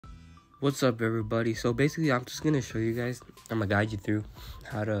What's up, everybody? So basically, I'm just gonna show you guys, I'm gonna guide you through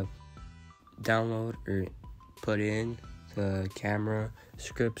how to download or put in the camera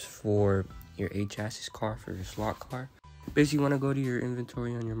scripts for your 8 chassis car, for your slot car. Basically, you want to go to your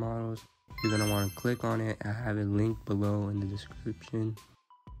inventory on your models. You're gonna want to click on it. I have it linked below in the description.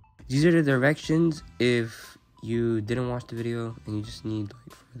 These are the directions if you didn't watch the video and you just need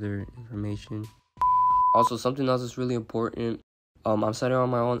like further information. Also, something else that's really important. I'm setting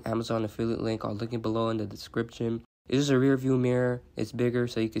on my own Amazon affiliate link. I'll link it below in the description. It's just a rear view mirror. It's bigger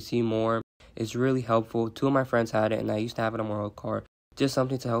so you can see more. It's really helpful. 2 of my friends had it and I used to have it on my old car. Just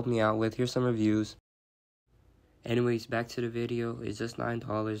something to help me out with. Here's some reviews. Anyways, back to the video. It's just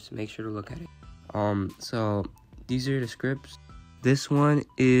 $9. Make sure to look at it. So these are the scripts. This one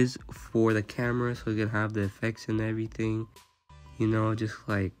is for the camera, so you can have the effects and everything. You know, just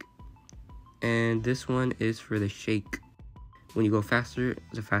like. And this one is for the shake. When you go faster,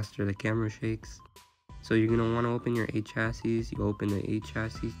 the faster the camera shakes. So you're going to want to open your 8 chassis. You open the 8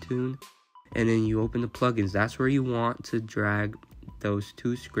 chassis tune. And then you open the plugins. That's where you want to drag those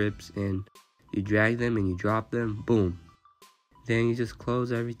 2 scripts in. You drag them and you drop them. Boom. Then you just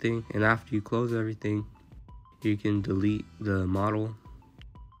close everything. And after you close everything, you can delete the model.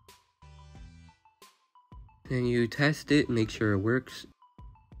 Then you test it. Make sure it works.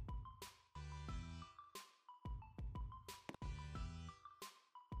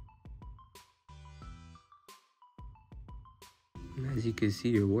 And as you can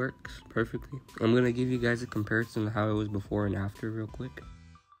see, it works perfectly. I'm going to give you guys a comparison of how it was before and after real quick.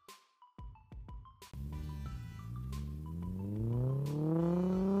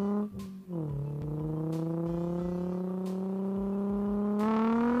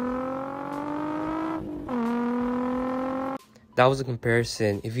 That was a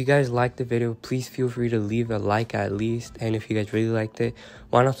comparison. If you guys liked the video, please feel free to leave a like at least. And if you guys really liked it,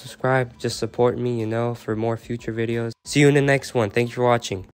 why not subscribe? Just support me, you know, for more future videos. See you in the next one. Thanks for watching.